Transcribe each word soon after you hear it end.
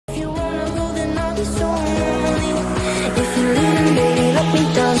be so lonely. If you're leaving, baby, let me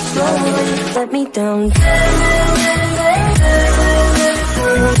down slowly. Let me down.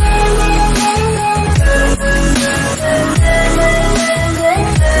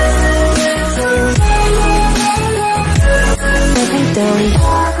 Let me down.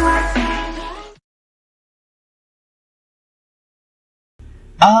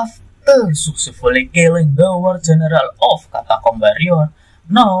 After successfully killing the war general of Catacomb Warrior,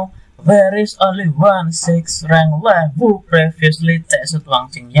 now there is only one 6th rank left who previously chased Wang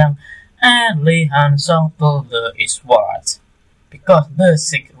Xingyang and Li Hansong to the eastwards. Because the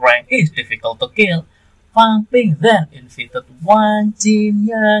 6th rank is difficult to kill, Fang Ping then invited Wang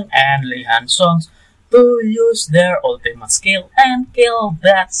Xingyang and Li Hansong to use their ultimate skill and kill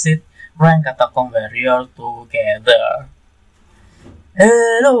that 6th rank Catacomb Warrior together.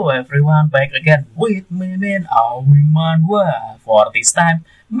 Hello everyone, back again with Mimin Awi Manhua. For this time,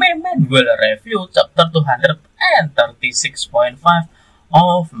 Mimin will review chapter 236.5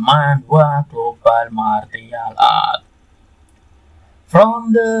 of Manhua Global Martial Art.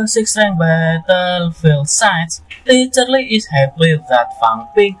 From the 6th rank battlefield sites, Teacher Li is happy that Fang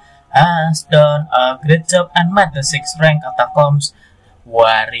Ping has done a great job and made the 6th rank catacombs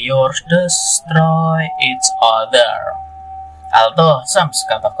warriors destroy each other. Although some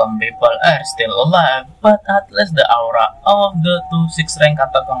catacomb people are still alive, but at least the aura of the two 6th rank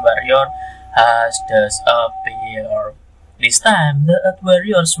catacomb warriors has disappeared. This time, the 8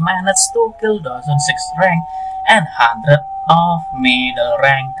 warriors managed to kill dozen 6th rank and hundreds of middle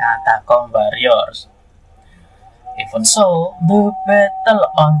rank catacomb warriors. Even so, the battle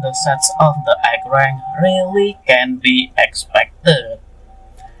on the sides of the 8th rank really can be expected.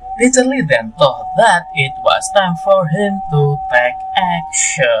 Teacher Li then thought that it was time for him to take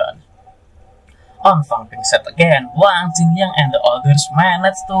action. On Fang Ping's side again, Wang Xingyang and the others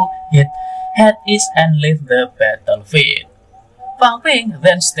managed to hit head east and leave the battlefield. Fang Ping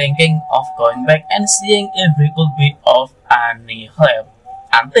then thinking of going back and seeing if he could be of any help,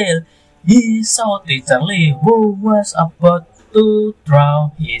 until he saw Teacher Li, who was about to draw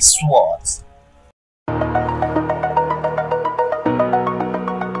his swords.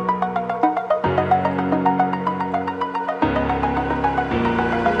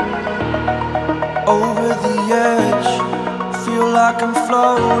 Over the edge, feel like I'm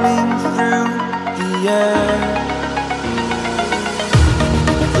floating through the air.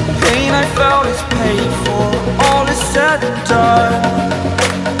 The pain I felt is paid for, all is said and done.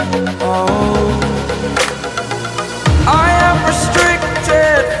 Oh, I am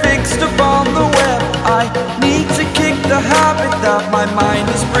restricted, fixed upon the web. I need to kick the habit that my mind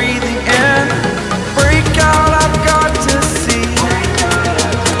is breathing in. Break out, I've got to see.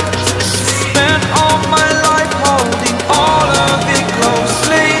 All my life holding all of it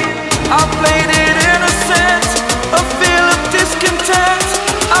closely. I played it innocent, a feel of discontent.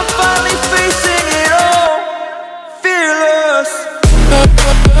 I'm finally facing it all, fearless.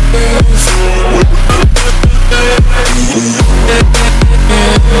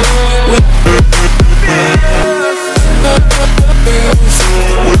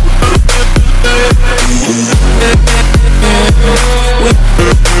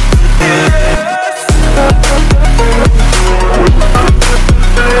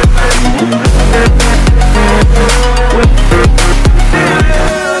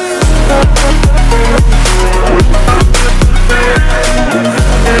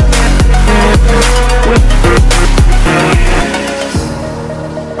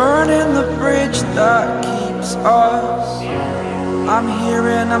 Burning the bridge that keeps us. I'm here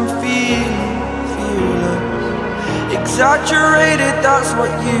and I'm feeling fearless. Exaggerated, that's what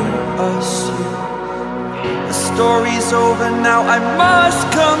you assume. The story's over now, I must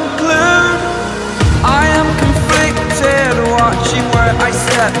conclude. I am conflicted, watching where I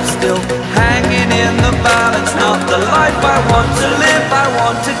step still, hanging in the balance. Not the life I want to live, I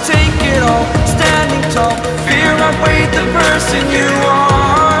want to take it all. Standing tall, fear I weighed the person you are.